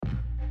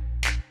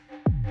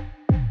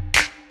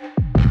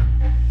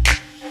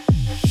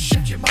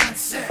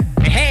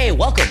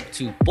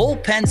to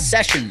Bullpen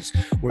Sessions,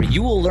 where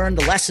you will learn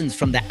the lessons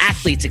from the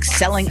athletes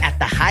excelling at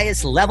the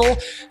highest level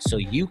so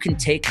you can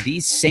take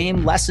these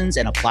same lessons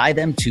and apply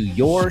them to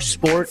your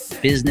sport,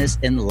 business,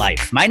 and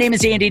life. My name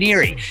is Andy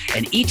Neary,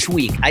 and each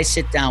week I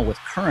sit down with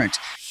current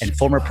and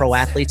former pro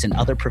athletes and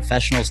other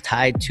professionals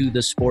tied to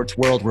the sports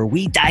world, where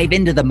we dive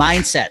into the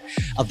mindset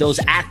of those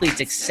athletes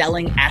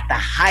excelling at the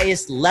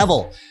highest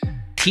level,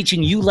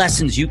 teaching you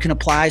lessons you can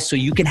apply so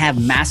you can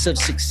have massive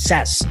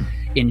success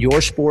in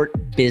your sport,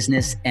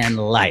 business, and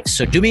life.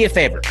 So do me a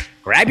favor,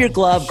 grab your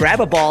glove, grab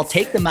a ball,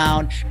 take the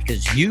mound,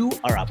 because you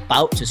are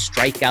about to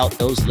strike out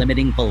those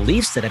limiting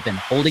beliefs that have been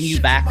holding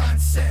you back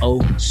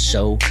oh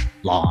so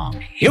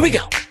long. Here we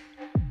go.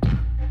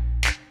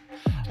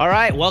 All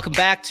right, welcome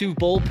back to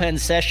Bullpen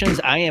Sessions.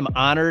 I am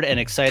honored and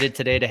excited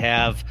today to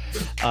have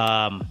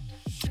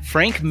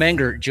Frank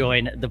Mengert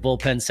join the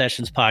Bullpen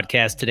Sessions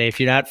podcast today. If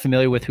you're not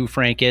familiar with who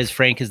Frank is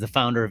the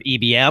founder of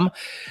EBM,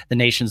 the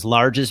nation's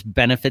largest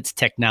benefits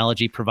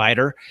technology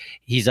provider.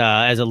 He's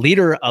as a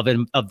leader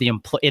in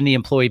the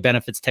employee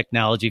benefits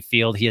technology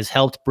field, he has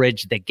helped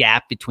bridge the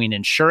gap between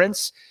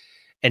insurance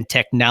and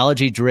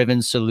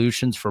technology-driven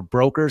solutions for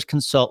brokers,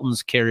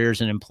 consultants,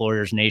 carriers, and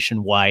employers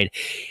nationwide.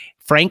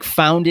 Frank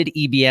founded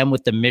EBM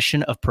with the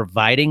mission of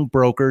providing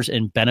brokers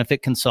and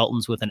benefit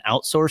consultants with an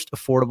outsourced,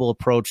 affordable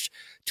approach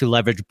to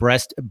leverage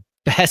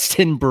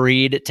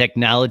best-in-breed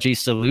technology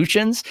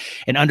solutions.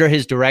 And under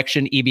his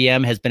direction,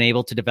 EBM has been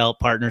able to develop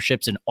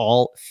partnerships in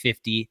all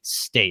 50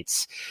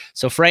 states.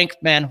 So Frank,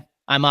 man,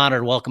 I'm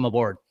honored. Welcome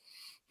aboard.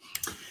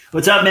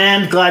 What's up,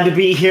 man? Glad to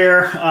be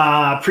here.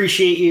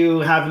 Appreciate you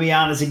having me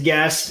on as a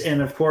guest. And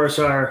of course,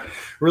 our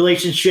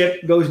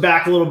relationship goes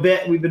back a little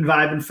bit. We've been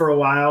vibing for a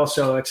while,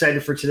 so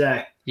excited for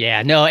today.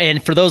 Yeah, no.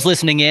 And for those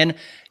listening in,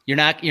 you're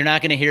not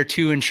going to hear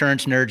two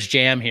insurance nerds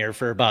jam here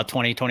for about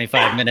 20,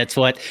 25 minutes.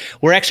 What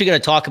we're actually going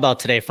to talk about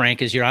today,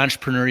 Frank, is your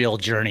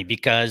entrepreneurial journey,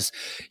 because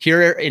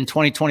here in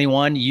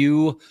 2021,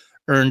 you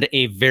earned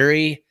a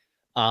very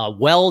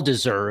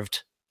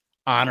well-deserved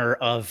honor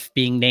of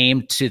being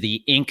named to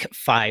the Inc.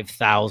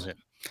 5000.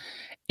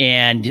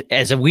 And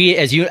as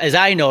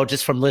I know,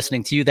 just from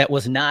listening to you, that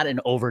was not an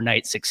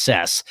overnight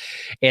success.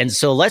 And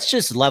so let's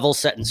just level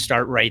set and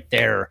start right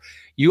there.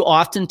 You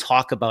often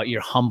talk about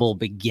your humble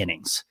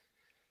beginnings.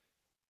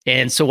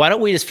 And so why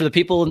don't we, just for the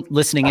people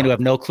listening in who have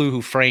no clue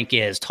who Frank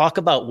is, talk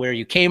about where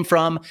you came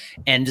from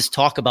and just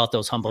talk about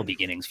those humble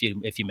beginnings,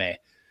 if you may.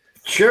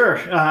 Sure.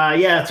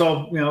 Yeah, it's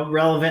all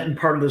relevant and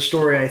part of the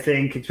story, I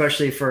think,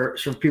 especially for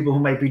people who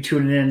might be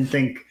tuning in and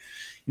think,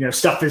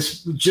 stuff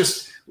is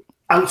just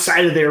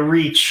outside of their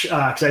reach,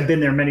 because I've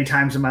been there many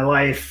times in my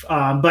life.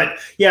 But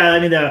yeah, I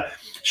mean, the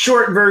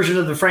short version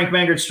of the Frank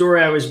Mengert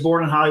story, I was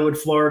born in Hollywood,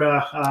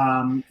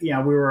 Florida. We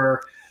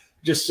were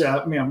just,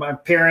 my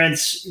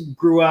parents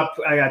grew up.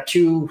 I got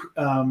two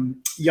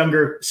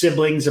younger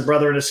siblings, a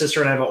brother and a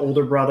sister, and I have an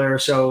older brother.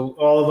 So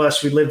all of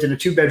us, we lived in a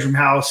 2-bedroom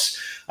house.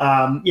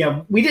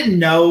 We didn't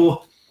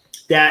know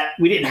that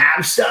we didn't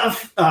have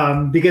stuff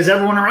because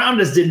everyone around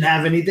us didn't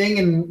have anything.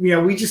 And,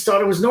 we just thought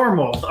it was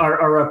normal,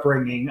 our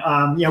upbringing.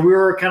 We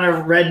were kind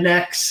of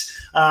rednecks.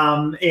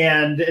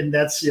 And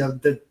that's,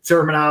 the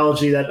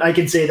terminology that I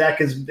can say that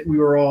because we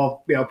were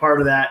all, part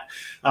of that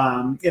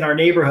in our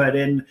neighborhood.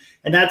 And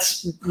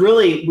that's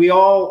really, we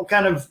all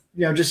kind of,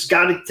 just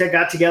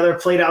got together,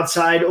 played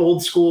outside,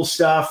 old school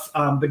stuff,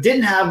 but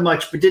didn't have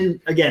much, but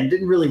didn't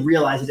really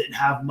realize it didn't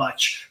have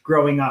much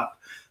growing up.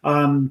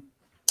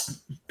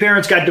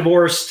 Parents got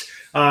divorced.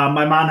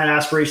 My mom had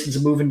aspirations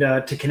of moving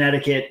to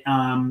Connecticut,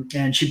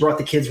 and she brought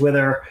the kids with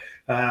her,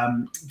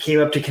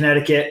 came up to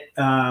Connecticut,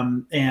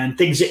 and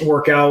things didn't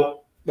work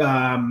out.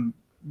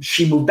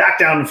 She moved back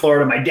down to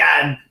Florida. My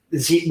dad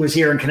was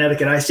here in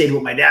Connecticut. I stayed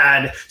with my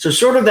dad. So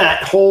sort of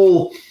that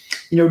whole,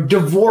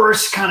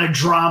 divorce kind of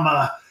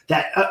drama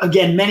that,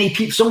 again,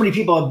 so many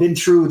people have been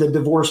through the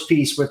divorce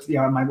piece with,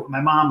 my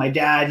mom, my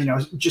dad,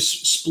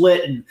 just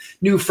split and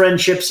new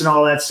friendships and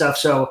all that stuff.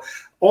 So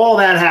all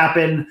that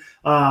happened,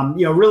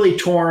 really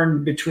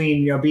torn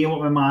between, being with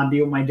my mom,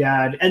 being with my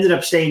dad, ended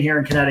up staying here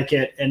in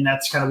Connecticut. And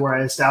that's kind of where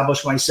I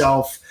established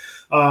myself.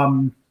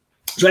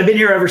 So I've been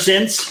here ever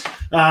since.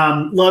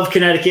 Love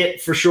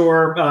Connecticut for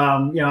sure.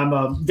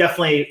 I'm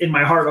definitely in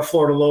my heart a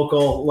Florida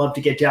local, love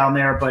to get down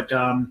there, but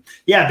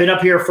been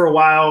up here for a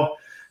while.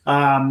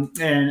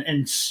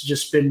 And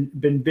just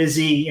been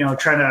busy,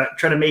 trying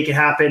to make it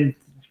happen,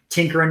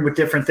 tinkering with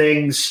different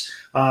things.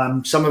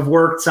 Some have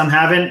worked, some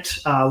haven't,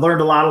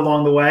 learned a lot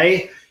along the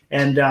way.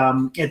 And,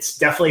 it's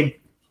definitely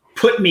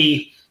put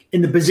me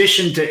in the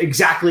position to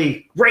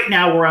exactly right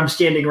now where I'm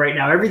standing right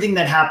now. Everything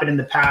that happened in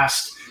the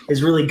past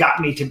has really got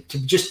me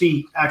to just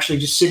be actually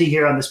just sitting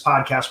here on this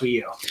podcast with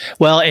you.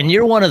 Well, and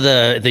you're one of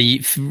the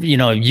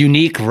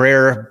unique,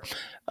 rare,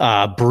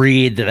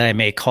 breed that I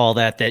may call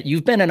that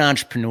you've been an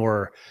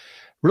entrepreneur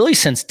really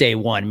since day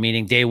one,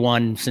 meaning day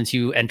one since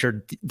you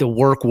entered the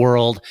work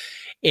world.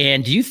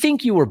 And do you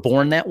think you were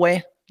born that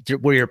way?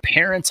 Were your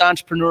parents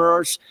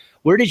entrepreneurs?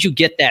 Where did you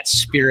get that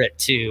spirit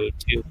to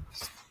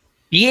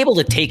be able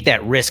to take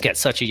that risk at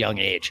such a young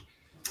age?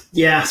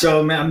 Yeah,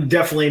 so I'm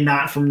definitely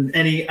not from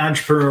any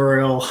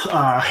entrepreneurial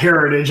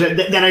heritage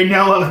that I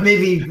know of.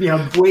 Maybe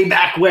way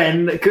back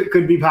when it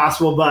could be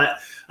possible, but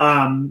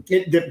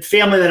the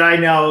family that I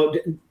know,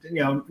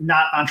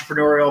 not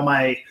entrepreneurial.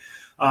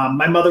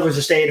 My mother was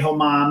a stay-at-home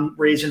mom,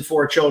 raising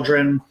 4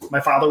 children.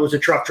 My father was a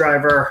truck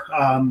driver,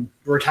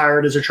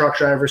 retired as a truck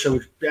driver. So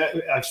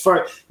as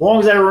long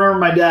as I remember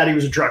my dad, he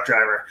was a truck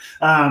driver.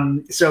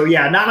 So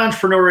yeah, not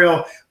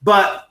entrepreneurial,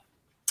 but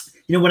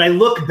when I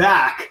look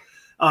back.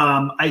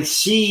 I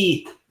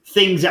see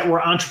things that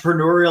were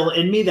entrepreneurial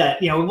in me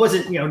that, it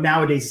wasn't,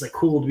 nowadays it's like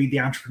cool to be the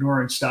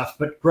entrepreneur and stuff.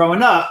 But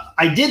growing up,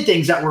 I did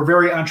things that were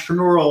very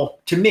entrepreneurial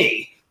to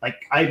me.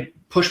 Like I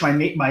pushed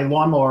my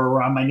lawnmower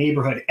around my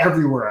neighborhood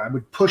everywhere. I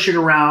would push it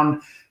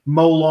around,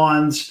 mow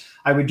lawns.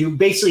 I would do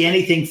basically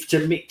anything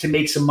to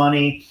make some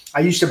money.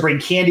 I used to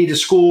bring candy to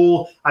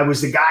school. I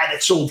was the guy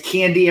that sold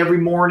candy every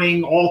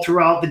morning all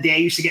throughout the day. I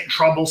used to get in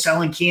trouble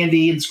selling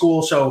candy in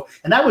school.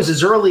 And that was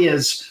as early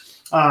as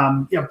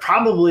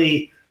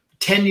probably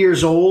 10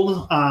 years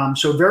old.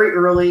 So very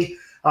early.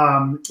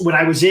 When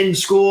I was in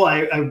school,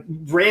 I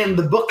ran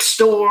the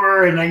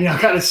bookstore and I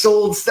kind of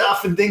sold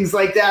stuff and things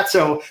like that.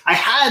 So I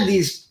had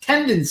these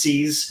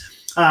tendencies.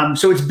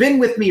 So it's been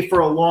with me for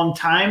a long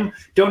time.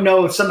 Don't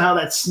know if somehow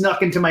that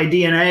snuck into my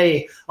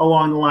DNA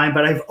along the line,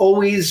 but I've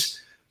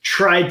always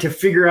tried to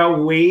figure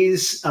out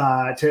ways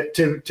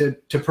to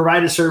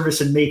provide a service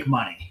and make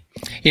money.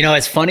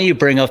 It's funny you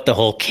bring up the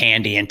whole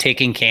candy and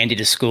taking candy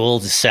to school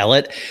to sell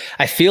it.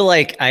 I feel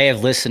like I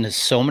have listened to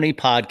so many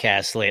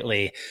podcasts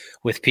lately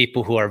with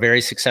people who are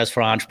very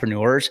successful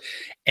entrepreneurs.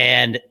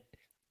 And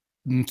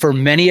for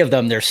many of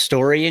them, their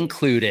story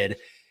included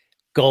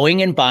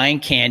going and buying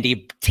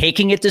candy,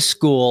 taking it to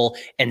school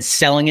and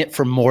selling it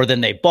for more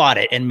than they bought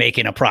it and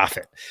making a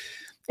profit.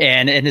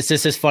 And it's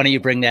just funny you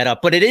bring that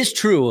up, but it is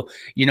true.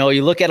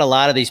 You look at a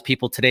lot of these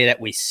people today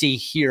that we see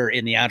here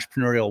in the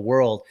entrepreneurial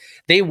world,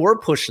 they were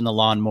pushing the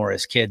lawnmower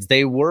as kids.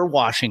 They were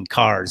washing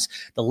cars,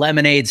 the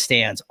lemonade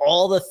stands,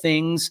 all the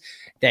things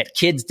that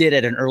kids did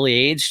at an early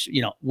age,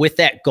 with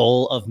that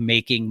goal of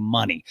making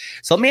money.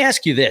 So let me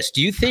ask you this.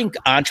 Do you think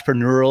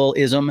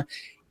entrepreneurialism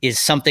is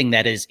something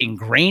that is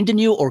ingrained in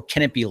you, or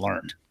can it be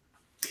learned?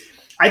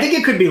 I think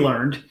it could be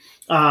learned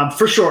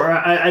for sure.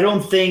 I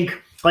don't think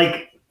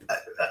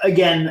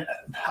again,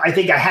 I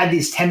think I had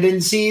these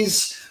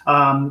tendencies,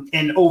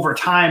 and over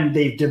time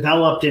they've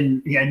developed,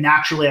 and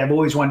naturally I've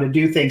always wanted to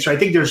do things. So I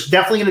think there's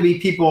definitely going to be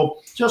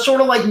people just sort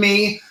of like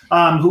me,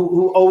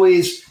 who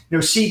always,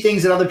 see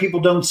things that other people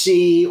don't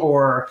see,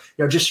 or,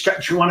 just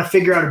want to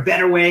figure out a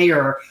better way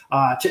or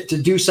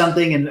to do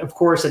something. And of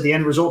course, at the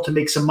end result, to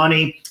make some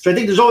money. So I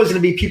think there's always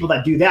going to be people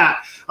that do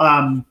that.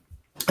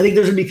 I think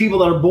there's going to be people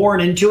that are born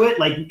into it.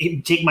 Like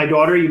take my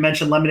daughter, you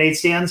mentioned lemonade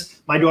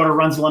stands. My daughter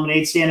runs a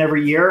lemonade stand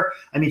every year.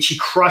 I mean, she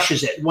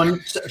crushes it.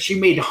 She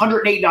made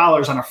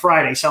 $108 on a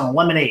Friday selling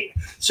lemonade.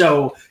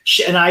 So,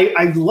 and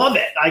I love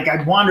it.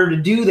 I want her to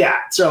do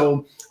that.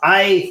 So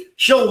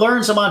she'll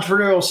learn some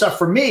entrepreneurial stuff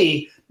from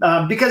me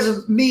because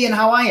of me and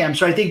how I am.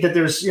 So I think that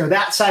there's,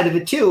 that side of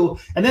it too.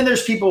 And then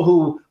there's people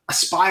who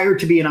aspire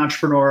to be an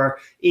entrepreneur,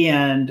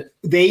 and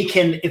they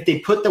can, if they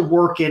put the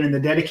work in and the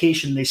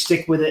dedication, they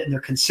stick with it and they're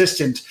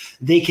consistent,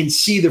 they can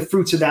see the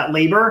fruits of that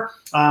labor.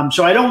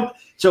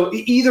 So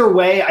either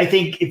way, I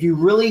think if you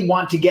really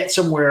want to get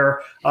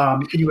somewhere,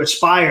 and you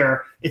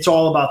aspire, it's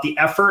all about the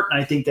effort. And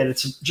I think that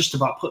it's just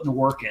about putting the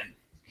work in.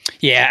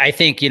 Yeah. I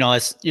think,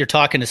 as you're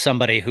talking to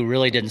somebody who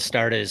really didn't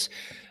start his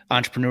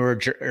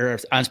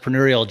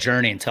entrepreneurial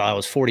journey until I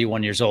was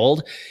 41 years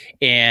old.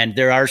 And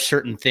there are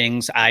certain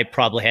things I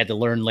probably had to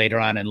learn later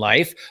on in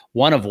life,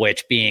 one of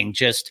which being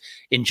just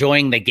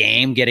enjoying the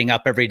game, getting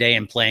up every day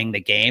and playing the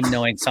game,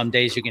 knowing some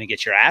days you're going to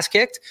get your ass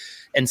kicked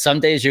and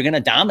some days you're going to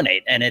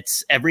dominate. And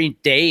it's every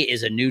day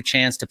is a new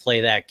chance to play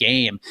that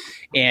game.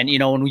 And,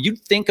 when you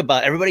think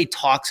about, everybody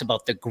talks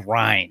about the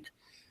grind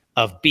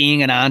of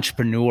being an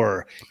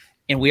entrepreneur.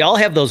 And we all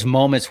have those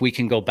moments we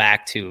can go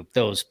back to,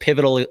 those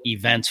pivotal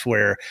events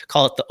where,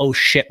 call it the oh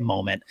shit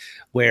moment,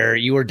 where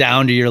you were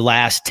down to your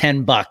last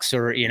 $10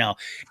 or,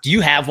 do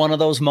you have one of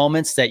those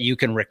moments that you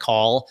can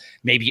recall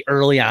maybe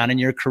early on in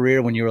your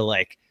career when you were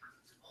like,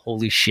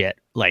 holy shit,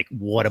 like,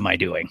 what am I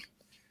doing?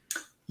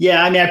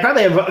 Yeah, I mean, I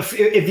probably have,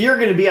 if you're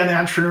going to be on the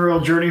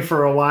entrepreneurial journey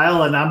for a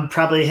while, and I'm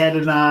probably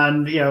headed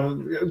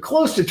on,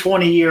 close to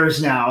 20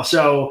 years now.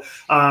 So,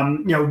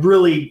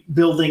 really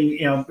building,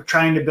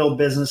 trying to build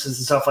businesses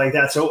and stuff like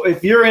that. So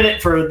if you're in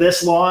it for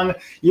this long,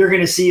 you're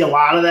going to see a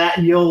lot of that,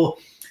 and you'll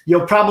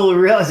probably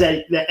realize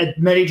that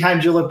many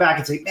times you'll look back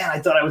and say, man, I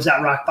thought I was at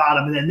rock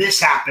bottom, and then this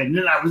happened,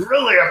 and I was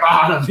really at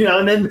bottom,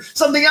 and then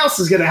something else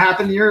is going to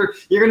happen. You're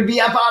going to be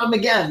at bottom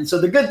again.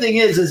 So the good thing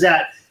is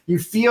that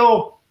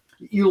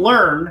you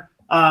learn,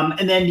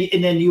 and then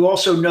you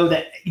also know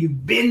that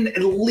you've been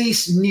at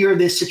least near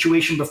this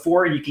situation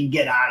before, and you can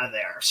get out of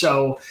there.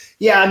 So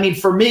yeah, I mean,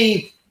 for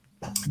me,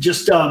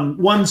 just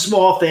one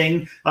small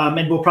thing,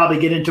 and we'll probably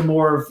get into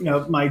more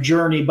of my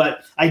journey.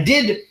 But I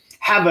did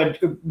have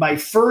my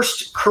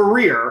first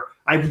career.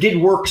 I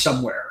did work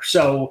somewhere.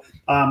 So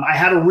I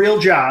had a real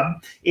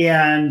job,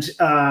 and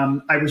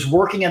I was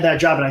working at that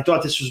job, and I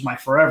thought this was my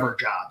forever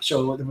job.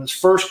 So it was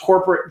first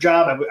corporate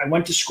job. I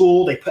went to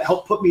school. They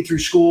helped put me through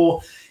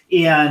school,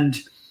 and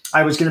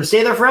I was going to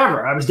stay there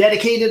forever. I was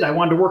dedicated. I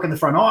wanted to work in the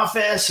front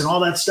office and all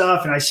that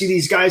stuff. And I see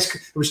these guys.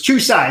 It was two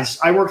sides.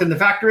 I worked in the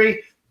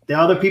factory. The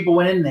other people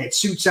went in and they had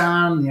suits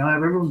on.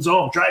 Everyone's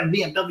all driving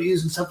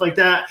BMWs and stuff like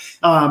that.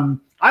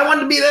 I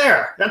wanted to be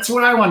there. That's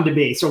what I wanted to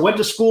be. So I went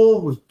to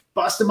school, was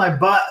busting my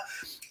butt,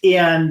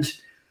 and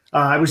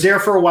I was there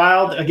for a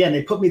while. Again,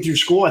 they put me through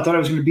school. I thought I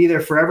was going to be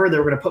there forever. They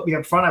were going to put me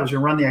up front. I was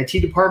going to run the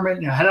IT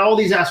department. I had all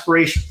these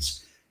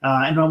aspirations.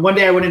 And one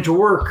day I went into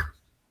work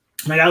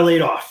and I got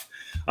laid off.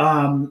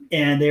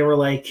 And they were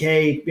like,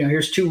 "Hey,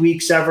 here's 2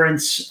 weeks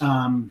severance.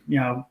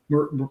 We're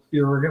going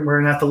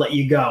to have to let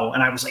you go."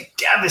 And I was like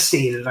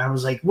devastated. I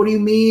was like, "What do you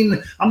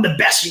mean? I'm the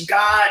best you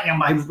got?"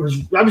 I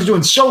was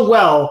doing so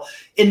well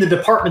in the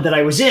department that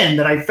I was in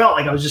that I felt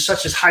like I was just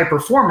such a high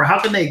performer. How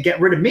can they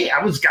get rid of me?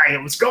 I was a guy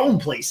that was going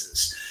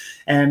places.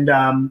 And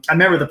I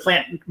remember the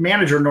plant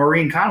manager,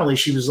 Noreen Connolly,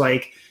 she was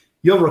like,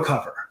 "You'll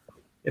recover.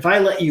 If I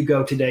let you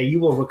go today, you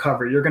will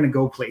recover. You're going to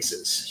go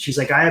places." She's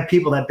like, "I have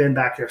people that have been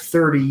back there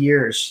 30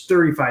 years,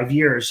 35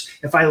 years.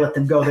 If I let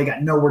them go, they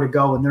got nowhere to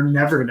go and they're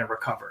never going to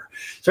recover."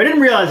 So I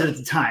didn't realize it at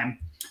the time,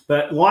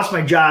 but lost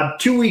my job,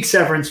 2 weeks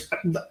severance,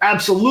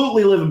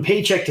 absolutely living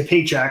paycheck to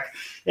paycheck.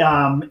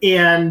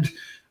 And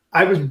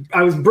I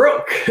was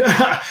broke.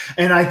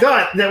 And I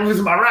thought that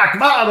was my rock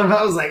bottom.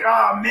 I was like,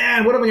 "Oh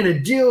man, what am I going to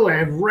do?" I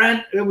had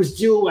rent that was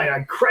due. I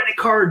had credit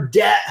card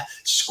debt,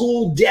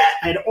 school debt.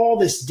 I had all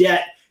this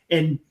debt.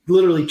 And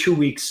literally 2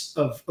 weeks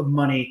of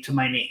money to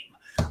my name.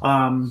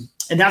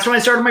 And that's when I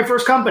started my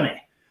first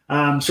company.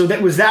 So that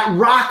was that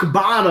rock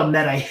bottom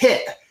that I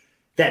hit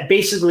that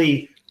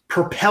basically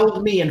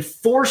propelled me and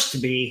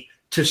forced me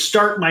to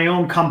start my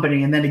own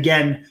company. And then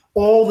again,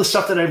 all the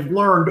stuff that I've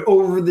learned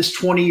over this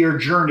 20-year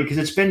journey, because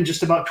it's been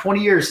just about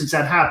 20 years since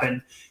that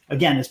happened,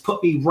 again, has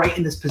put me right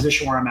in this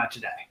position where I'm at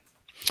today.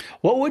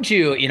 What would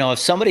you, if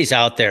somebody's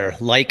out there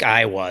like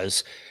I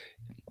was,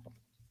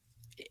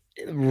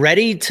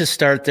 ready to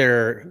start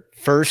their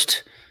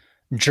first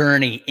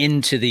journey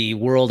into the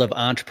world of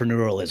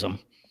entrepreneurialism,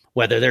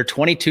 whether they're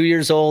 22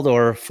 years old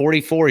or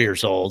 44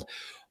 years old,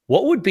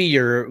 what would be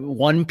your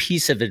one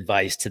piece of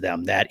advice to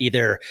them that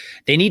either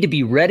they need to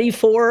be ready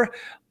for,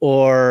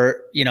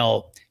 or,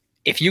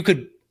 if you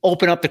could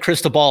open up the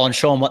crystal ball and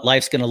show them what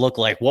life's going to look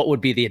like, what would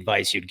be the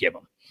advice you'd give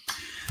them?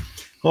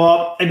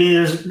 Well, I mean,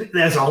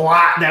 there's a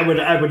lot that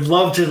I would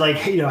love to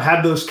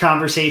have those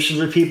conversations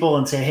with people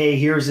and say, "Hey,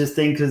 here's this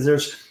thing," because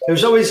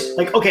there's always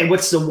like, okay,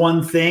 what's the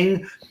one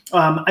thing?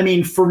 I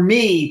mean, for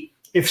me,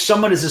 if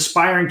someone is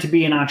aspiring to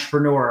be an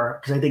entrepreneur,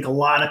 because I think a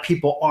lot of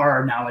people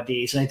are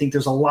nowadays, and I think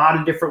there's a lot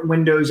of different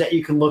windows that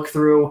you can look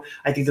through.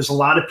 I think there's a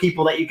lot of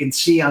people that you can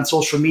see on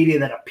social media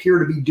that appear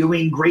to be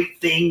doing great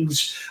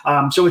things.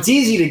 So it's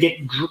easy to get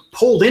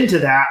pulled into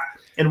that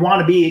and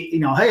want to be,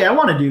 hey, I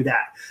want to do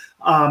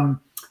that.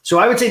 So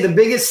I would say the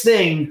biggest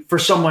thing for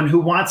someone who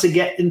wants to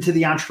get into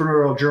the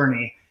entrepreneurial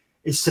journey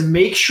is to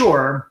make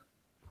sure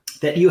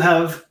that you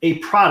have a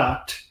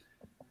product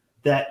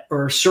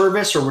or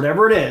service or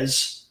whatever it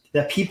is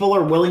that people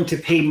are willing to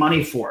pay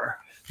money for.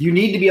 You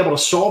need to be able to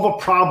solve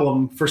a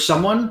problem for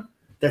someone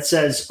that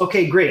says,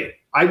 "Okay, great.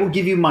 I will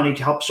give you money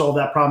to help solve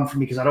that problem for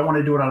me because I don't want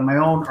to do it on my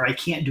own, or I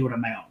can't do it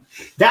on my own."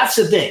 That's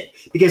the thing,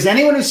 because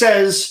anyone who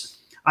says,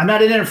 "I'm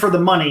not in it for the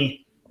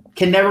money,"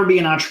 can never be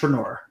an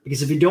entrepreneur,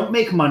 because if you don't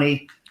make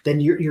money, then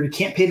you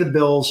can't pay the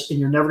bills and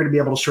you're never going to be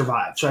able to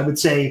survive. So I would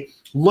say,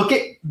 look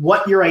at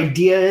what your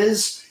idea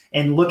is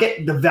and look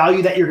at the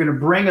value that you're going to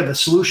bring, or the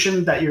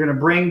solution that you're going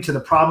to bring to the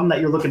problem that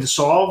you're looking to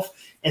solve.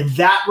 And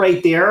that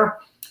right there,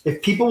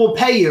 if people will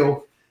pay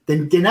you,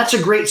 then that's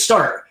a great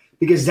start,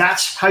 because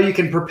that's how you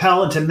can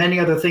propel into many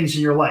other things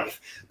in your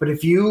life. But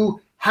if you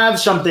have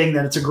something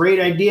that it's a great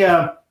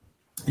idea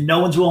and no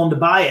one's willing to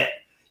buy it,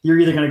 you're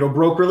either going to go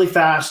broke really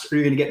fast, or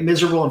you're going to get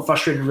miserable and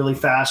frustrated really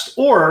fast,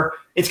 or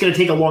it's going to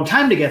take a long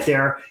time to get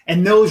there.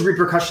 And those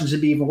repercussions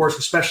would be even worse,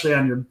 especially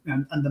on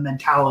the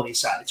mentality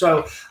side.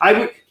 So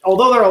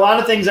although there are a lot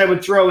of things I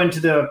would throw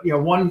into the,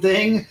 one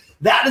thing,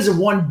 that is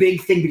one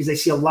big thing, because I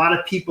see a lot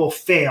of people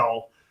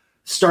fail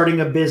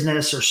starting a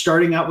business or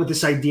starting out with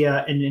this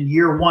idea. And in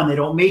year one, they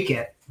don't make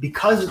it,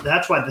 because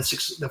that's why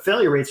the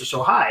failure rates are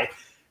so high,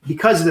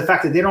 because of the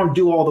fact that they don't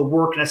do all the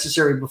work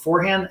necessary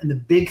beforehand. And the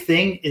big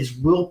thing is,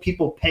 will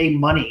people pay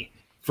money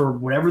for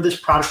whatever this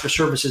product or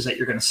service is that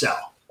you're going to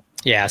sell?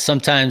 Yeah,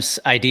 sometimes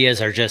ideas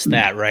are just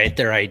that, right?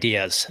 They're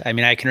ideas. I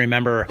mean, I can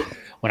remember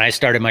when I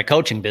started my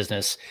coaching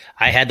business,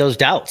 I had those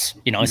doubts.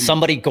 Is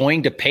somebody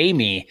going to pay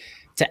me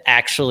to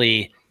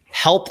actually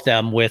help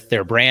them with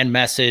their brand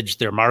message,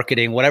 their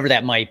marketing, whatever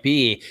that might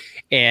be?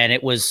 And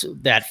it was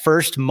that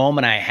first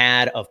moment I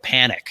had of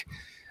panic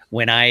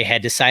when I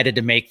had decided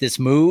to make this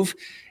move.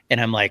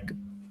 And I'm like,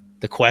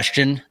 the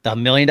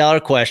 $1 million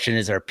question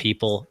is, are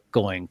people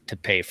going to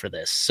pay for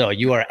this? So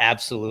you are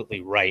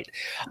absolutely right.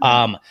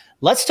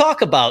 Let's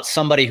talk about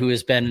somebody who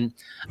has been,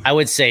 I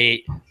would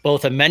say,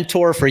 both a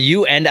mentor for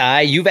you and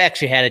I. You've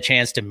actually had a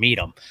chance to meet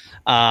him.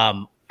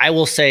 I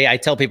will say, I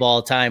tell people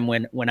all the time,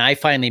 when I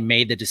finally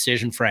made the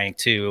decision, Frank,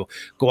 to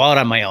go out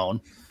on my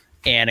own,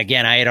 and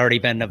again, I had already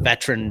been a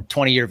veteran,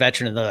 20-year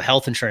veteran of the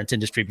health insurance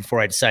industry before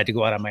I decided to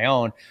go out on my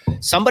own.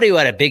 Somebody who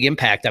had a big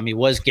impact on me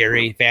was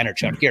Gary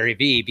Vaynerchuk, Gary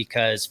V,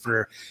 because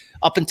for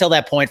up until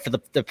that point, for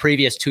the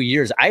previous 2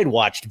 years, I had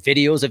watched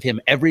videos of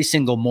him every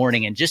single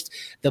morning, and just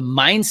the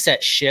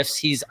mindset shifts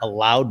he's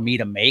allowed me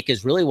to make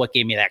is really what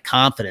gave me that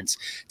confidence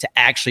to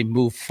actually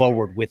move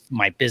forward with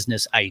my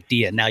business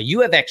idea. Now,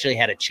 you have actually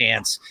had a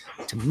chance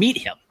to meet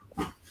him.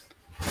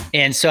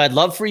 And so I'd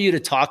love for you to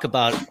talk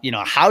about,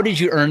 how did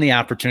you earn the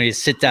opportunity to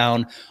sit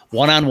down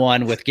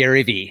one-on-one with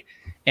Gary V?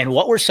 And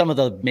what were some of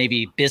the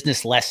maybe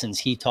business lessons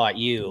he taught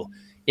you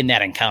in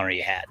that encounter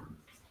you had?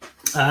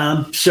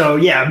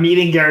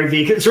 Meeting Gary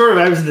V, sort of,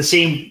 I was in the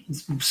same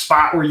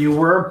spot where you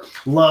were,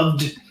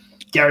 loved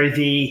Gary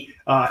V,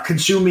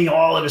 consuming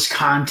all of his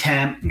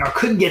content.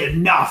 Couldn't get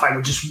enough. I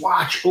would just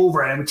watch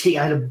over it.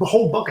 I had a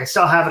whole book. I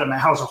still have it in my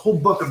house, a whole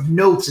book of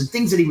notes and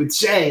things that he would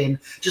say, and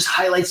just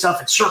highlight stuff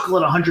and circle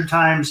it 100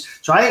 times.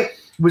 So I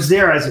was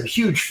there as a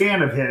huge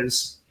fan of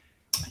his.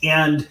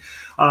 And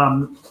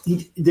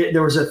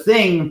there was a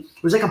thing,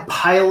 it was like a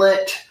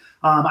pilot.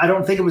 I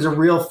don't think it was a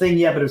real thing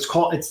yet,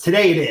 but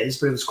today it is,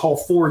 but it was called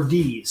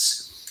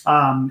 4Ds.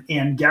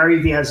 And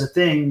Gary V has a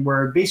thing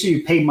where basically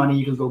you pay money,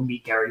 you can go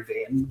meet Gary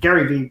V. And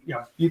Gary V,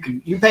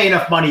 you pay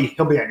enough money,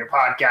 he'll be on your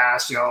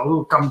podcast,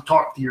 he'll come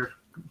talk to your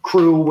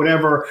crew,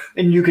 whatever,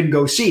 and you can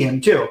go see him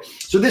too.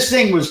 So this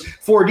thing was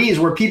 4Ds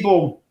where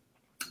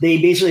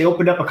they basically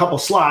opened up a couple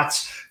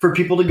slots for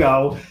people to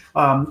go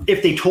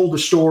if they told the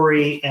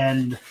story,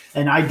 and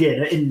I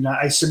did. And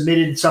I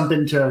submitted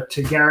something to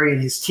Gary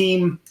and his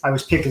team. I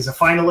was picked as a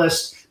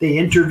finalist. They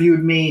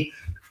interviewed me,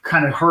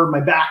 kind of heard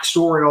my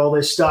backstory, all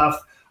this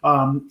stuff.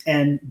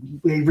 And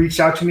they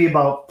reached out to me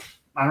about,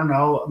 I don't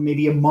know,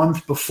 maybe a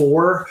month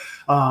before.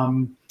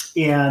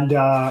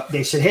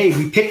 They said, hey,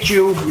 we picked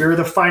you, you're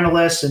the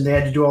finalist. And they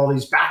had to do all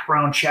these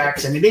background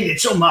checks. And they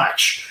did so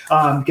much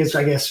because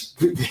I guess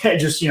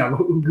just,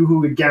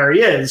 who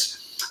Gary is.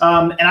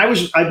 And I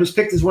was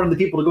picked as one of the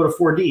people to go to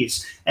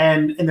 4Ds.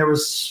 And there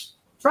was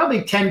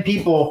probably 10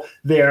 people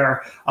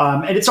there.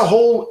 And it's a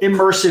whole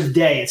immersive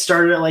day. It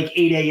started at like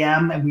 8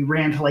 a.m. and we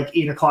ran to like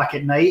 8 o'clock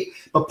at night.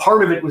 But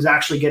part of it was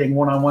actually getting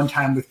one-on-one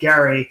time with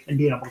Gary and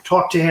being able to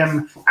talk to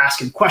him,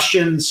 ask him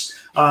questions.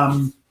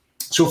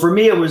 So for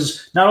me, it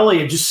was not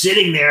only just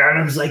sitting there and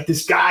I was like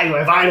this guy who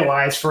I've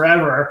idolized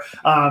forever.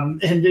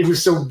 And it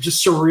was so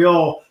just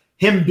surreal,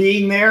 him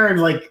being there.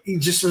 And like, he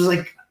just was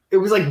like, it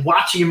was like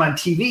watching him on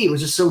TV. It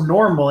was just so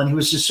normal. And he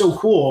was just so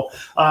cool.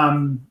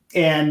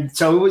 And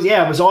so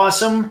it was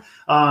awesome.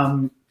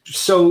 I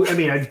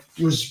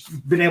was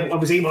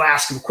able to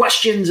ask him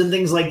questions and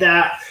things like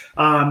that.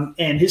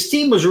 And his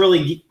team was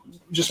really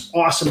just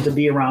awesome to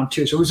be around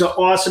too. So it was an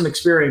awesome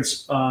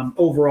experience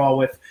overall,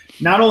 with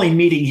not only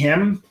meeting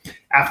him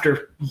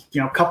after,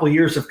 a couple of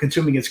years of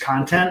consuming his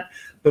content,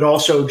 but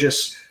also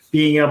just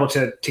being able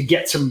to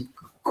get some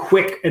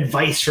quick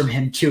advice from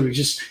him too.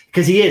 Just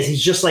because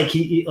he's just like,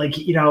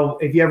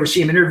 if you ever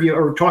see him interview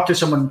or talk to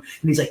someone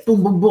and he's like,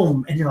 boom, boom,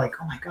 boom. And you're like,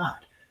 oh my God,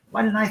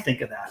 why didn't I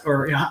think of that?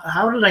 Or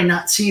how did I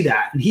not see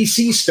that? And he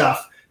sees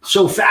stuff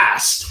so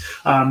fast.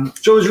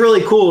 So it was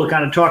really cool to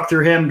kind of talk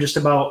through him just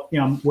about,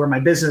 where my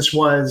business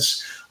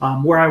was,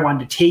 where I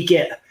wanted to take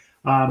it.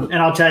 And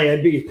I'll tell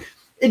you,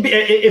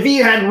 if he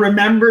had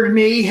remembered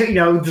me,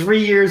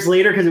 3 years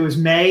later, because it was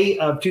May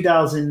of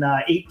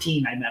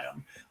 2018, I met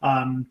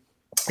him.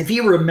 If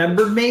he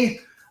remembered me,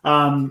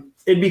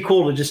 it'd be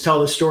cool to just tell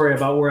the story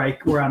about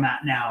where I'm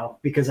at now,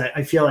 because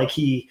I feel like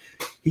he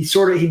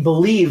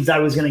believed I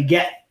was going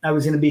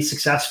to be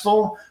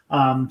successful.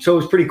 So it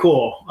was pretty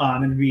cool.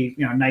 And it'd be,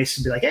 nice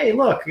to be like, hey,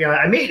 look,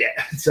 I made it.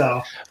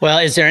 So, well,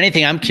 is there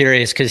anything, I'm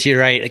curious, because you're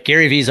right.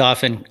 Gary Vee's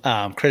often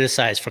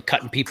criticized for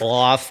cutting people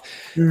off,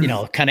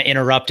 kind of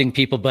interrupting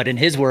people. But in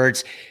his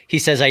words, he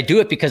says, I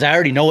do it because I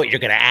already know what you're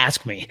going to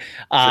ask me.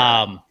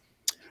 Sure.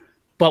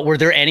 But were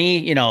there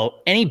any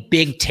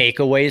big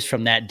takeaways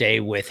from that day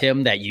with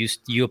him that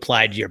you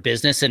applied to your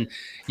business, and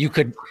you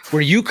could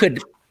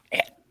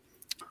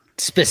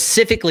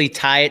specifically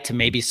tie it to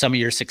maybe some of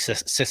your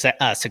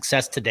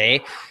success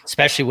today,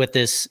 especially with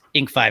this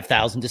Inc.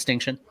 5000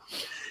 distinction?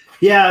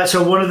 Yeah.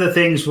 So one of the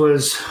things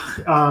was,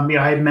 I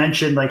had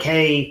mentioned like,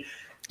 hey,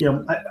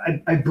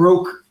 I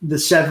broke the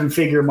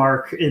 7-figure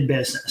mark in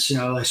business,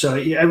 so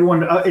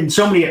everyone and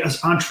so many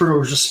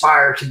entrepreneurs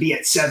aspire to be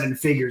at 7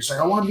 figures. Like,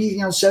 I want to be,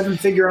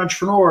 7-figure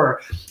entrepreneur.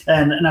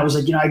 And I was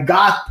like,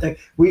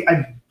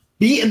 I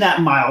beaten that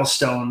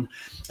milestone.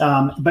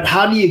 But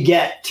how do you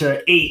get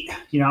to 8?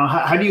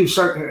 How do you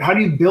start? How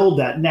do you build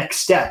that next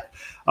step?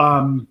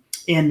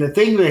 and the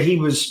thing that he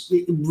was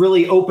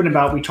really open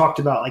about, we talked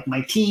about like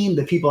my team,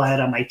 the people I had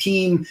on my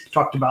team,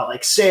 talked about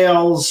like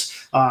sales,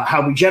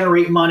 how we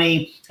generate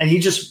money. And he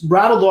just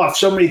rattled off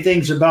so many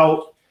things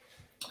about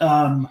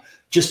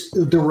just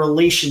the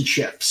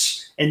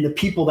relationships and the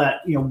people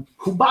that,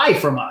 who buy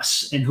from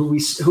us and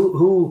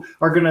who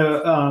are going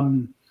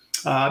to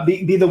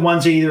be the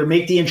ones that either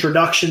make the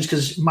introductions.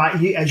 Because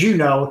as you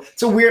know,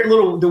 it's a weird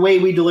the way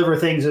we deliver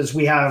things is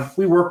we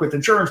work with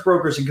insurance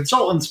brokers and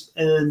consultants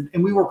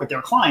and we work with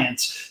their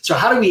clients. So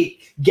how do we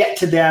get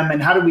to them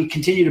and how do we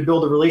continue to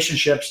build the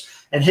relationships?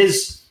 And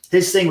his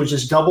thing was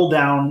just double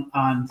down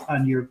on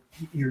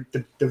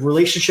the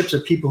relationships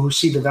of people who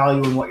see the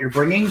value in what you're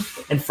bringing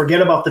and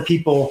forget about the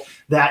people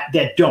that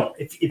don't.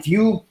 If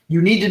you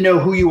need to know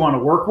who you want to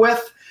work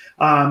with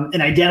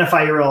and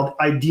identify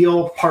your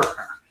ideal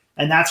partner.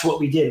 And that's what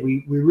we did.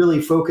 We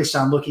really focused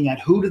on looking at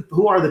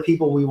who are the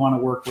people we want to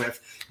work with.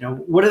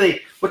 What are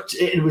they?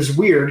 It was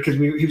weird because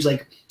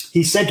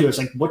he said to us,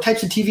 like, what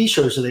types of TV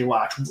shows do they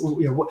watch?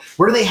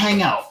 Where do they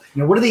hang out?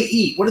 What do they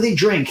eat? What do they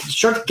drink?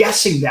 Start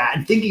guessing that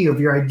and thinking of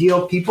your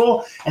ideal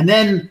people. And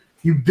then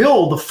you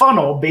build a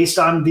funnel based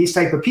on these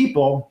type of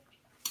people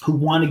who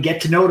want to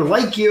get to know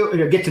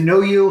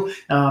you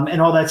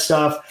and all that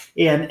stuff.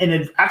 And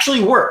it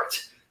actually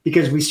worked.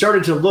 Because we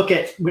started to look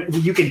at,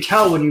 you can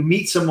tell when you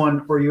meet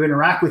someone or you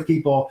interact with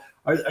people,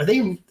 are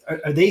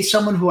they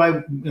someone who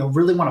I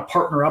really want to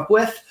partner up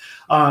with?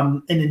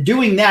 And in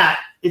doing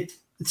that,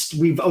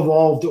 we've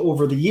evolved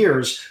over the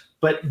years,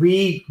 but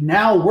we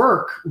now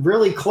work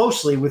really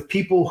closely with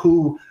people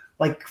who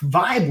like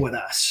vibe with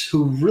us,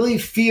 who really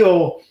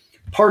feel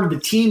part of the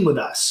team with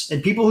us,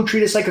 and people who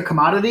treat us like a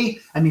commodity.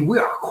 I mean, we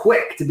are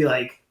quick to be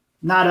like,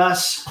 not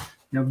us.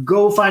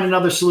 Go find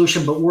another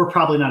solution, but we're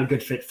probably not a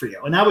good fit for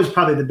you. And that was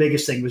probably the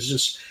biggest thing, was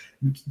just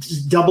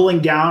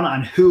doubling down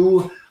on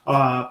who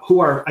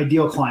our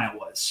ideal client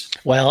was.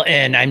 Well,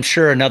 and I'm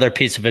sure another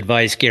piece of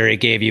advice Gary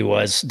gave you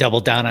was double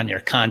down on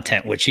your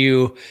content, which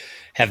you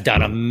have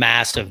done a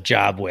massive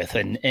job with.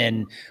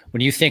 And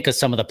when you think of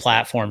some of the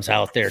platforms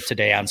out there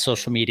today on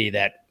social media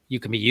that you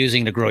can be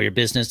using to grow your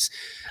business,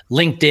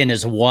 LinkedIn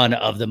is one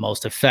of the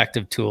most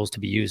effective tools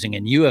to be using.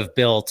 And you have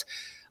built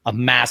a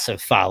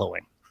massive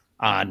following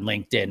on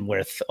LinkedIn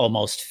with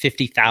almost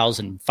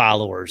 50,000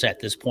 followers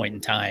at this point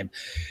in time.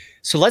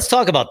 So let's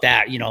talk about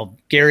that.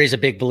 Gary's a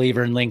big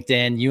believer in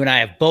LinkedIn. You and I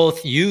have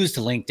both used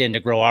LinkedIn to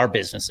grow our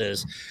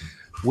businesses.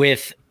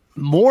 With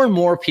more and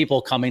more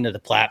people coming to the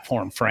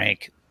platform,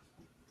 Frank,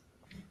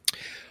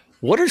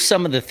 what are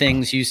some of the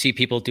things you see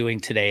people doing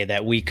today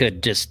that we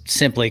could just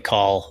simply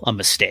call a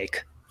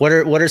mistake? What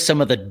are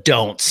some of the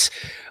don'ts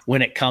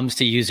when it comes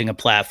to using a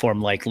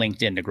platform like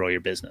LinkedIn to grow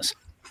your business?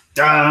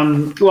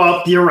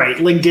 Well, you're right.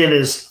 LinkedIn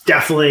is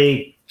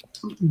definitely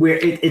where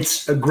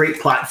it's a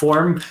great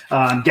platform.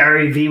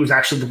 Gary Vee was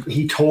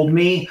he told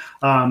me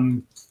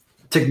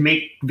to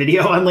make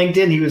video on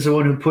LinkedIn. He was the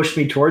one who pushed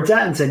me towards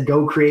that and said,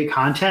 go create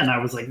content. And I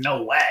was like,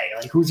 no way.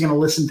 Like, who's going to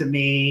listen to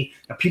me?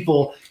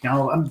 People,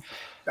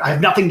 I have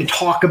nothing to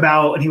talk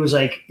about. And he was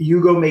like,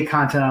 you go make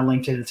content on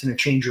LinkedIn. It's going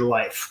to change your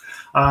life.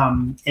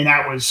 And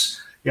that was,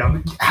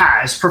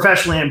 has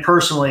professionally and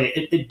personally,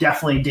 it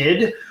definitely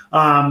did.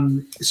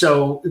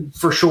 So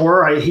for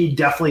sure, he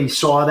definitely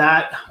saw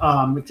that.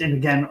 And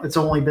again, it's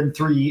only been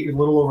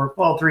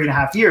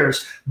 3.5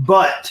 years,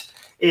 but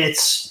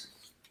it's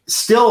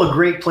still a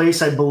great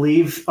place. I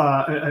believe,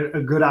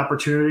 a good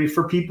opportunity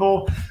for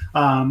people.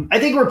 I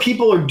think where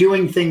people are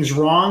doing things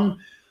wrong,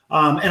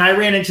 and I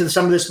ran into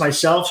some of this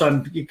myself, so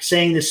I'm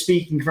saying this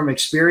speaking from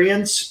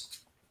experience.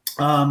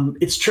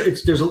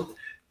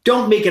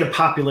 Don't make it a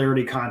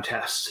popularity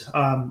contest.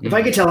 If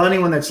I could tell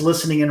anyone that's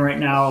listening in right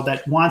now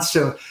that wants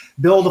to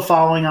build a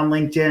following on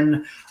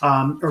LinkedIn,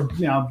 or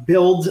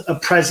build a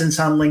presence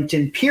on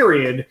LinkedIn,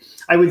 period,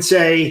 I would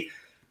say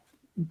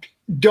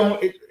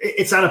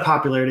it's not a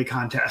popularity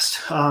contest.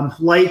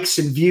 Likes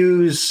and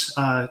views,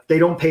 they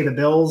don't pay the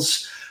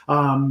bills.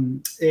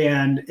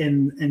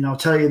 And I'll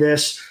tell you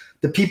this,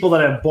 the people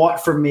that have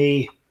bought from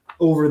me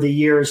over the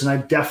years, and I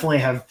definitely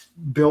have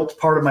built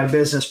part of my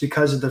business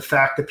because of the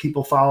fact that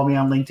people follow me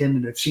on LinkedIn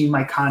and have seen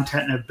my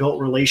content and have built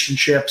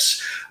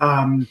relationships.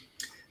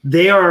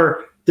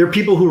 They're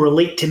people who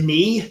relate to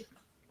me.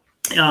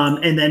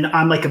 And then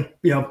I'm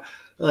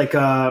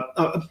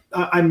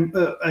I'm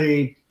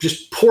a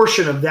just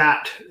portion of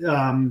that,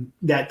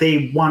 that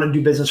they want to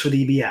do business with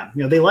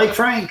EBM. They like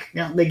Frank,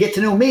 they get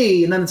to know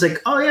me, and then it's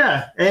like, oh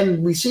yeah.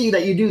 And we see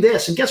that you do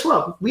this, and guess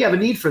what? We have a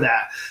need for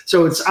that.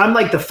 So I'm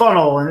like the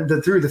funnel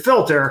and through the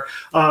filter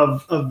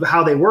of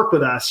how they work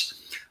with us.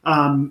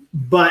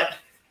 But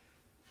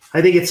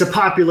I think it's a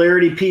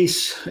popularity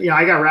piece.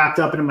 I got wrapped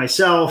up in it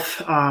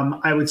myself.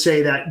 I would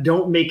say that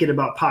don't make it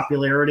about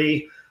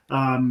popularity.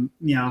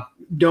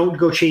 Don't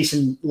go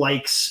chasing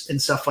likes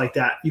and stuff like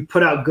that. You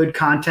put out good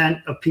content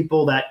of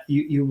people that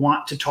you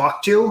want to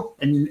talk to.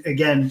 And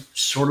again,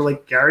 sort of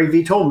like Gary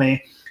Vee told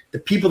me, the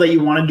people that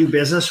you want to do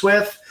business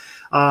with,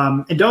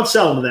 and don't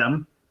sell to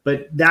them,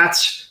 but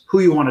that's who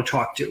you want to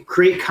talk to.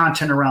 Create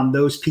content around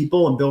those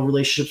people and build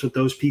relationships with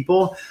those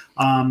people.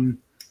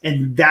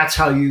 And that's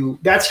how you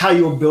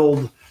will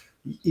build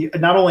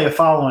not only a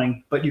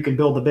following, but you can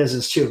build a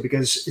business too,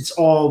 because it's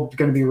all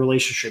going to be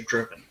relationship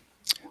driven.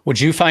 Would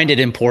you find it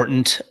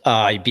important,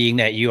 being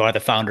that you are the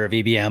founder of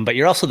EBM, but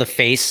you're also the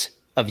face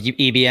of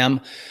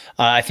EBM?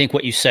 I think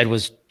what you said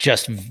was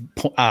just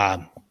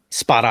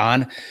spot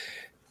on.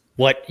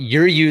 What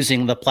you're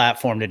using the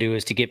platform to do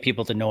is to get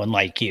people to know and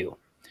like you.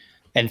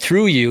 And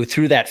through you,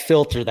 through that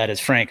filter that is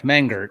Frank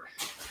Mengert,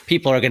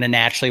 people are going to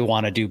naturally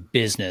want to do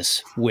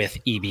business with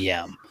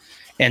EBM.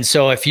 And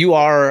so if you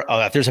are,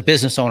 if there's a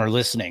business owner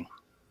listening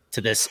to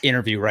this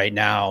interview right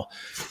now,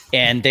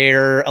 and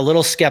they're a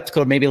little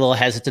skeptical, maybe a little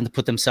hesitant to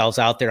put themselves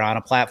out there on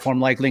a platform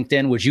like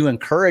LinkedIn, would you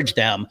encourage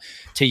them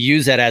to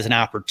use that as an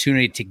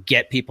opportunity to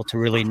get people to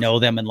really know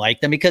them and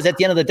like them? Because at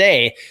the end of the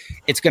day,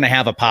 it's going to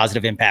have a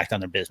positive impact on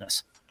their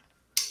business.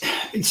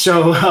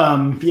 So,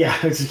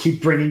 let's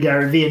keep bringing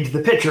Gary Vee into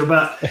the picture.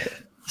 But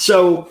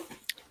so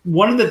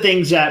one of the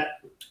things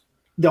that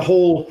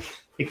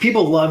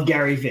people love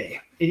Gary Vee.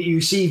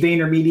 You see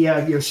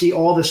VaynerMedia, you see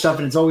all this stuff,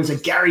 and it's always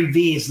like Gary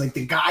Vee is like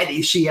the guy that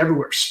you see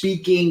everywhere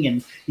speaking,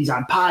 and he's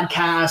on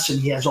podcasts, and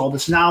he has all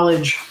this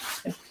knowledge.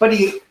 But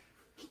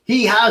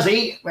he has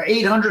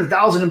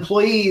 800,000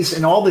 employees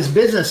and all this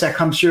business that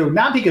comes through,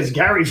 not because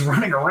Gary's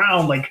running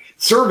around like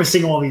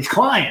servicing all these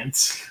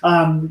clients.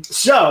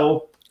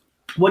 So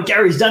what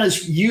Gary's done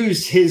is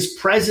used his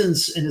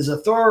presence and his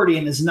authority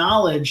and his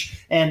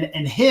knowledge and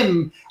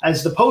him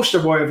as the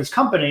poster boy of his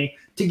company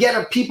to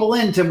get people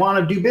in to want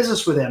to do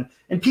business with him.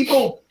 And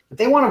people, if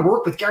they want to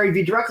work with Gary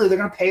Vee directly, they're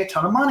going to pay a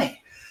ton of money.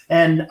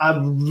 And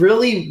a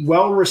really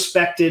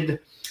well-respected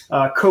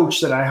coach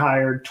that I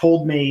hired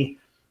told me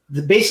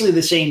basically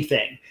the same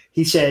thing.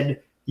 He said,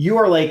 you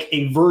are like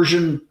a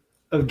version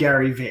of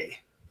Gary Vee.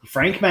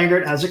 Frank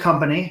Mengert has a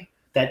company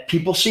that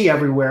people see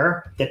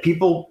everywhere, that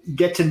people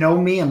get to know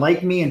me and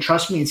like me and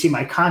trust me and see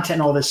my content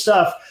and all this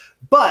stuff.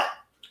 But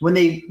when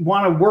they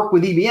want to work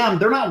with EBM,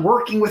 they're not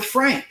working with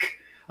Frank.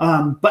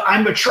 But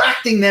I'm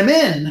attracting them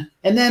in,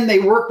 and then they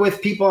work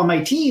with people on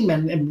my team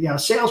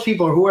and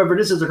salespeople or whoever it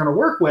is that they're going to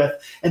work with,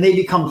 and they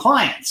become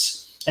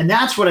clients. And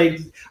that's what I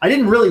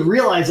didn't really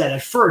realize that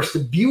at first, the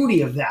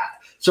beauty of that.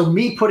 So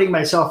me putting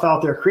myself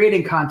out there,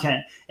 creating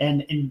content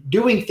and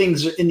doing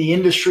things in the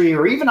industry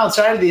or even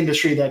outside of the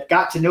industry that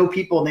got to know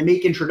people, and they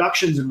make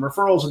introductions and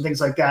referrals and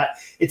things like that.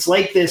 It's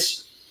like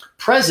this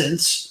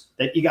presence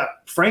that you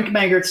got. Frank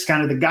Mengert's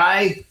kind of the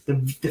guy,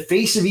 the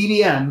face of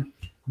EBM,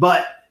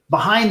 but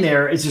behind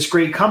there is this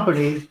great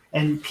company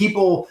and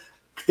people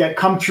that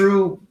come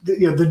through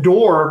the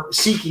door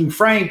seeking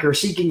Frank or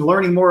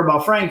learning more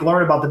about Frank,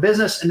 learn about the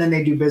business, and then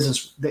they do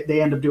business.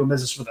 They end up doing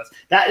business with us.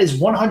 That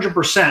is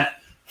 100%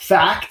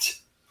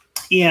 fact.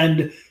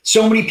 And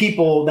so many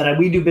people that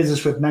we do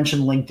business with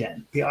mention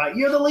LinkedIn.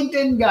 You're the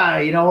LinkedIn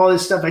guy, all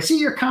this stuff. I see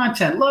your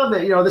content, love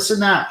it, this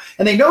and that.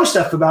 And they know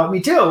stuff about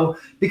me too,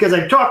 because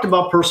I've talked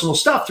about personal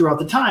stuff throughout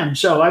the time.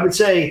 So I would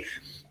say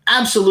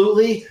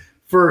absolutely,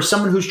 for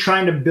someone who's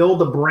trying to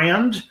build a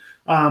brand,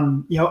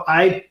 Frank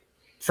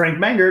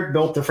Mengert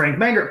built the Frank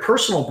Mengert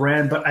personal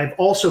brand, but I've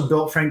also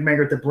built Frank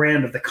Mengert, the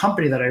brand of the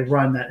company that I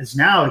run that is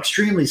now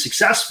extremely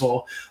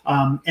successful.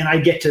 And I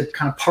get to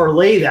kind of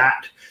parlay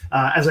that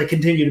as I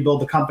continue to build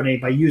the company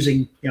by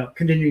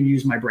continuing to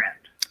use my brand.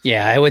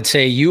 Yeah, I would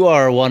say you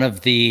are one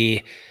of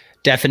the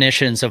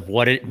definitions of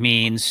what it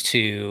means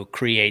to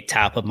create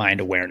top of mind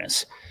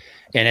awareness.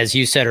 And as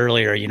you said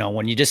earlier,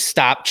 when you just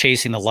stop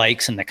chasing the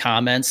likes and the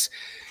comments,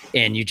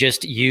 and you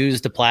just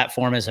use the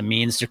platform as a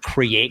means to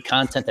create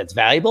content that's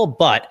valuable,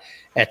 but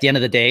at the end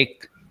of the day,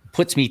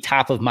 puts me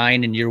top of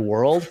mind in your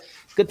world,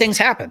 good things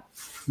happen.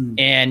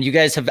 And you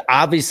guys have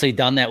obviously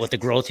done that with the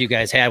growth you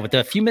guys had. With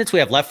the few minutes we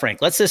have left,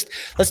 Frank, let's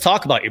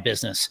talk about your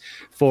business.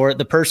 For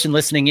the person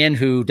listening in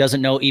who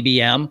doesn't know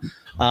EBM,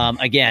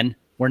 again,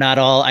 we're not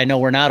all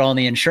in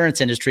the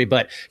insurance industry,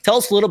 but tell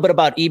us a little bit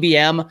about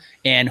EBM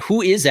and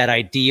who is that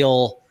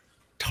ideal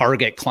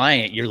target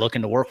client you're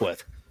looking to work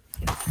with?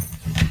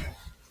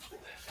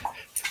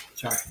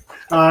 Sorry.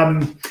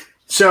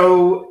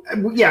 So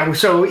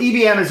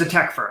EBM is a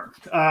tech firm.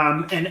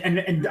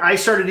 And I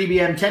started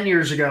EBM 10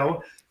 years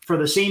ago for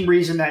the same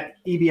reason that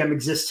EBM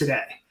exists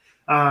today.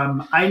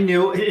 I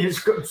knew it's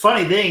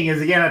funny thing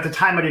is, again, at the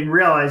time, I didn't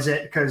realize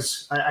it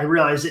because I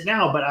realize it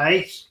now, but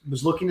I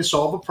was looking to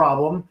solve a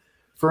problem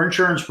for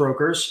insurance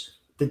brokers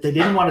that they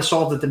didn't want to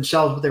solve it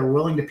themselves, but they were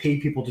willing to pay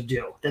people to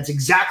do. That's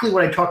exactly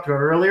what I talked about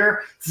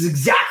earlier. This is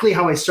exactly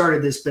how I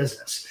started this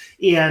business.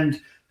 And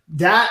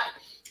that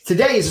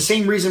today is the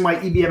same reason why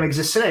EBM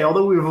exists today.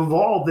 Although we've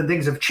evolved and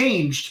things have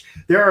changed,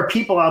 there are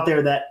people out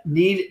there that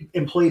need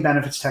employee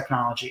benefits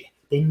technology.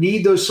 They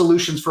need those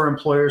solutions for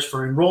employers,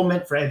 for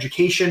enrollment, for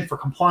education, for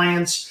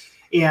compliance.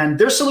 And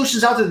there's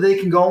solutions out there that they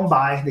can go and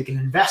buy. They can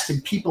invest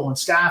in people and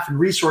staff and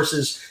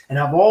resources and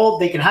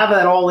they can have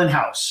that all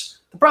in-house.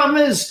 The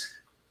problem is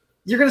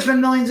you're going to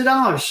spend millions of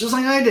dollars, just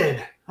like I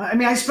did.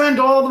 I spent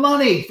all the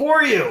money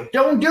for you.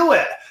 Don't do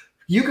it.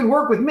 You can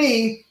work with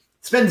me,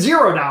 spend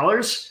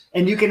 $0,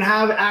 and you can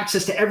have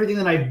access to everything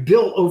that I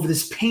built over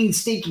this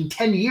painstaking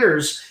 10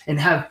 years and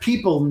have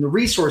people and the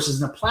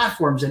resources and the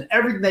platforms and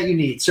everything that you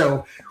need.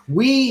 So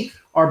we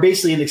are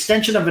basically an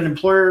extension of an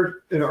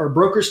employer or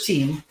broker's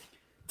team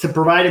to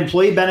provide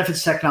employee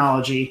benefits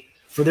technology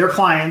for their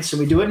clients. And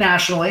we do it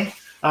nationally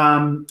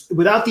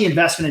without the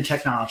investment in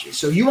technology.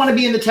 So you want to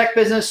be in the tech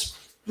business,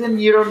 then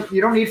you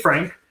don't need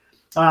Frank.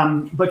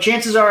 But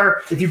chances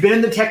are, if you've been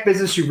in the tech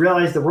business, you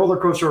realize the roller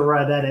coaster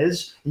ride that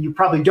is, and you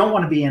probably don't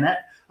want to be in it.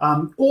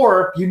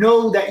 Or you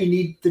know that you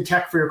need the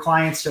tech for your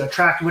clients to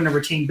attract, win, and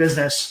retain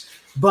business,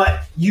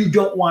 but you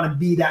don't want to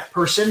be that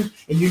person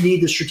and you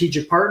need the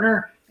strategic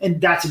partner. And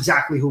that's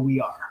exactly who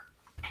we are.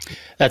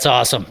 That's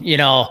awesome.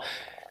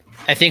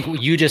 I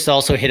think you just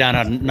also hit on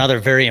another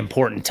very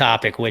important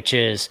topic, which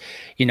is,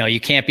 you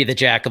can't be the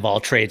jack of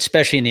all trades,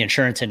 especially in the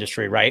insurance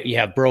industry, right? You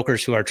have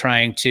brokers who are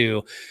trying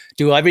to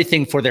do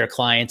everything for their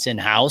clients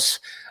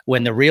in-house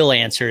when the real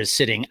answer is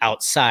sitting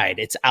outside.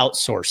 It's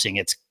outsourcing.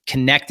 It's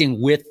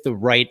connecting with the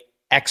right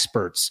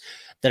experts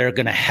that are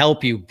going to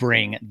help you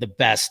bring the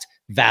best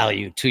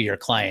value to your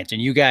client.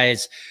 And you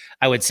guys,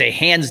 I would say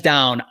hands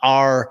down,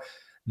 are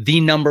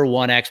the number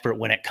one expert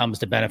when it comes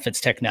to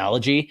benefits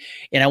technology.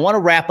 And I want to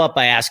wrap up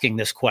by asking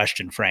this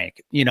question, Frank.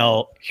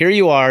 Here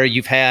you are,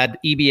 you've had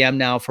EBM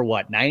now for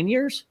 9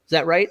 years? Is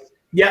that right?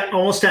 Yeah,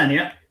 almost 10,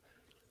 yeah.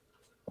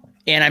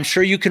 And I'm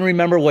sure you can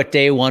remember what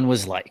day one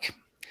was like.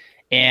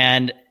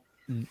 And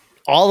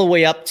all the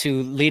way up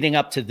to leading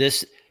up to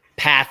this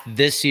path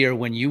this year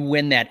when you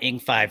win that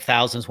Inc.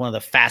 5000 is one of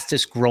the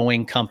fastest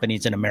growing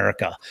companies in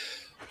America.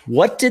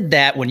 What did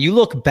that, when you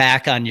look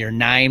back on your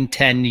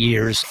 9-10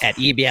 years at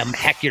EBM,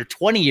 heck, your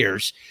 20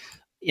 years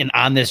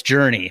on this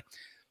journey,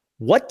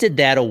 what did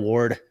that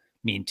award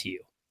mean to you?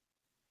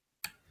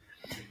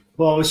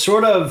 Well, it was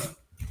sort of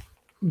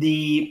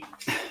it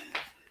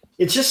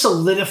just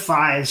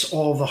solidifies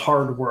all the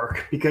hard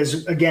work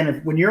because,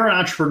 again, when you're an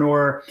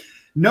entrepreneur,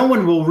 no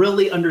one will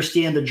really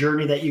understand the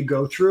journey that you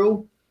go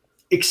through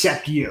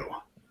except you.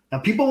 Now,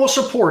 people will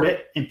support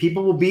it and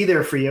people will be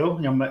there for you.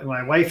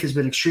 My wife has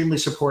been extremely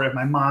supportive.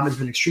 My mom has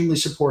been extremely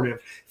supportive.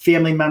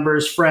 Family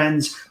members,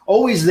 friends,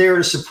 always there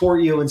to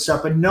support you and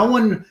stuff. But no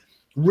one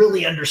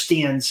really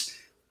understands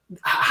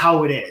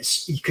how it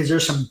is because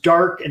there's some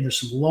dark and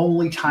there's some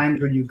lonely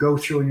times when you go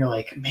through and you're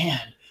like,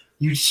 man,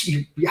 you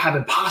have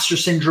imposter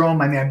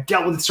syndrome. I mean, I've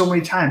dealt with it so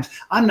many times.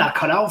 I'm not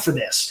cut out for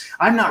this.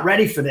 I'm not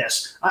ready for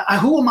this.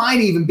 Who am I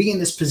to even be in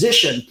this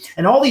position?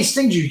 And all these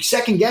things, you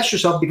second guess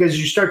yourself because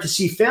you start to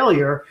see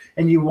failure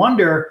and you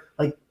wonder,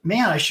 like,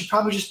 man, I should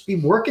probably just be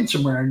working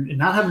somewhere and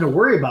not having to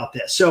worry about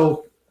this.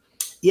 So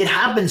it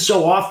happens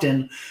so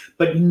often,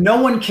 but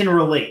no one can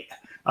relate.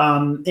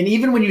 And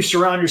even when you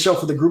surround yourself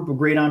with a group of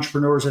great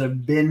entrepreneurs that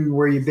have been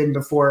where you've been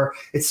before,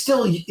 it's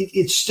still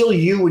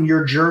you and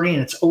your journey,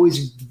 and it's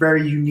always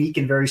very unique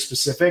and very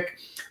specific.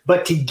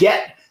 But to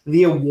get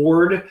the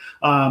award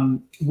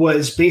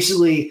was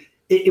basically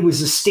it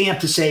was a stamp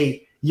to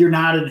say you're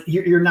not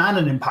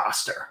an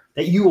imposter,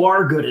 that you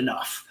are good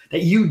enough,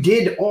 that you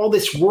did all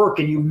this work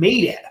and you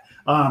made it.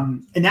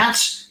 And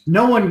that's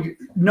no one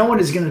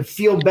is going to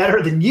feel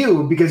better than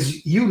you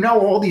because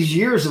all these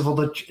years of all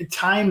the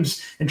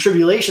times and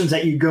tribulations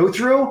that you go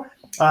through.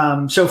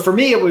 So for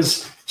me, it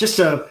was just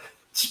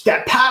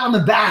that pat on the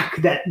back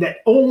that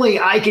only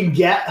I can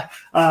get,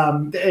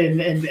 and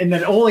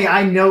that only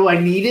I know I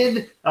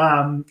needed.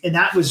 And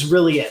that was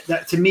really it.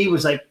 That to me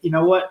was like, you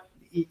know what,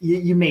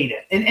 you made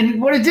it.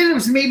 And what it did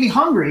was made me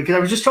hungry because I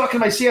was just talking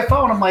to my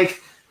CFO and I'm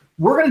like,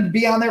 we're going to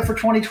be on there for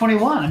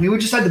 2021. I mean, we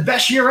just had the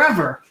best year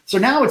ever. So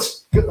now we're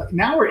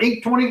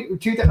Inc.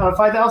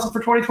 5,000 for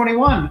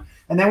 2021,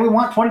 and then we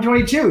want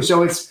 2022.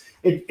 So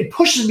it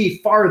pushes me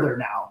farther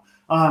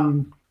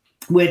now,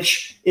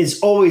 which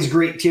is always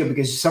great too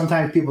because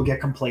sometimes people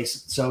get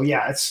complacent. So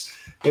yeah,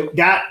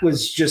 that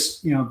was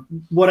just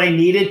what I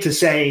needed to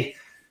say.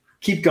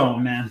 Keep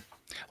going, man.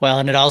 Well,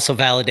 and it also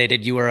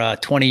validated you were a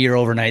 20-year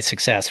overnight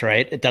success,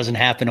 right? It doesn't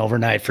happen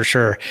overnight for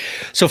sure.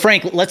 So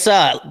Frank, let's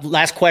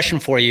last question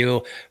for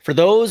you. For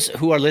those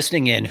who are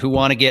listening in who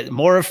want to get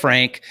more of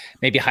Frank,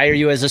 maybe hire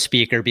you as a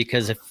speaker,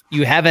 because if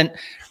you haven't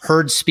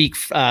heard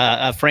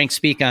Frank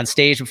speak on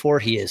stage before,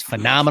 he is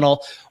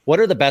phenomenal. What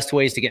are the best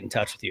ways to get in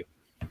touch with you?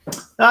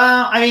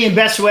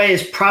 Best way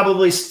is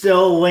probably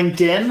still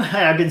LinkedIn.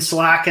 I've been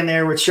slacking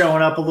there with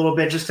showing up a little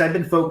bit just 'cause I've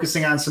been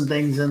focusing on some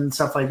things and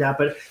stuff like that.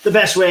 But the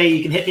best way,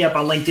 you can hit me up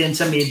on LinkedIn,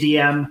 send me a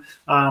DM,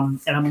 and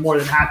I'm more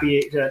than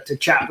happy to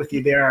chat with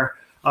you there.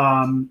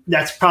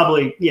 That's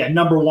probably,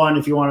 number one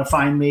if you want to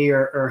find me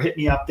or hit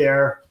me up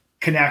there,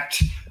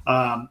 connect.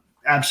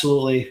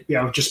 Absolutely.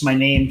 Just my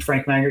name,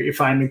 Frank Mangert, you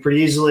find me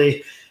pretty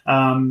easily.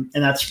 And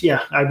that's,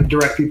 I would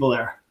direct people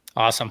there.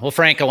 Awesome. Well,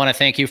 Frank, I want to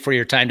thank you for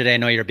your time today. I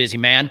know you're a busy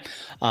man.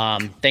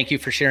 Thank you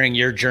for sharing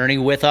your journey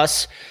with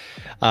us.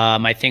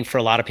 I think for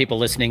a lot of people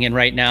listening in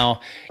right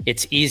now,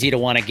 it's easy to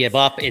want to give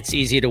up. It's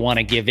easy to want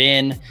to give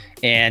in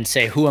and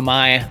say, who am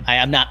I? I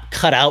am not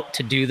cut out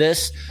to do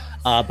this.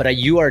 But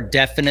you are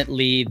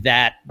definitely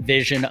that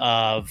vision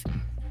of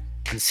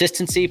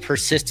consistency,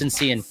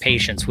 persistency, and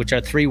patience, which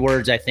are 3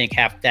 words I think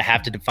have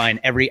to define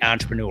every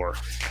entrepreneur.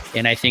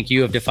 And I think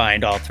you have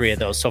defined all 3 of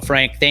those. So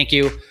Frank, thank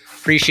you.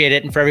 Appreciate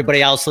it. And for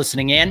everybody else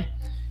listening in,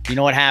 you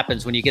know what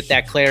happens when you get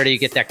that clarity, you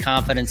get that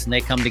confidence, and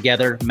they come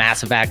together,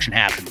 massive action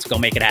happens. Go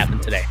make it happen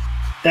today.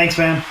 Thanks,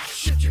 man.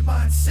 Shift your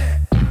mindset.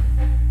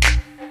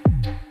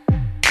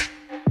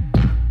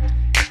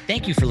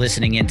 Thank you for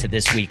listening into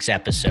this week's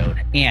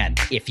episode. And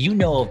if you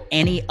know of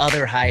any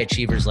other high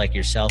achievers like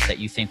yourself that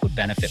you think would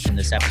benefit from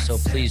this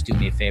episode, please do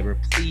me a favor.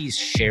 Please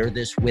share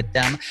this with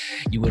them.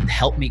 You would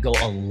help me go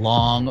a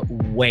long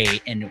way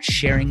in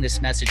sharing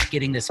this message,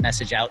 getting this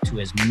message out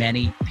to as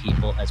many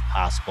people as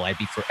possible. I'd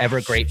be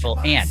forever grateful.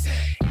 And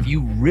if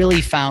you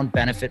really found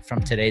benefit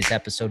from today's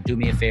episode, do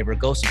me a favor,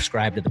 go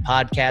subscribe to the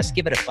podcast,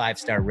 give it a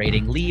 5-star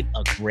rating, leave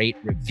a great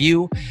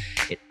review.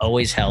 It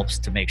always helps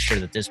to make sure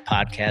that this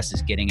podcast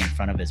is getting in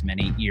front of as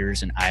many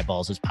ears and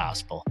eyeballs as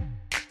possible.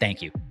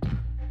 Thank you.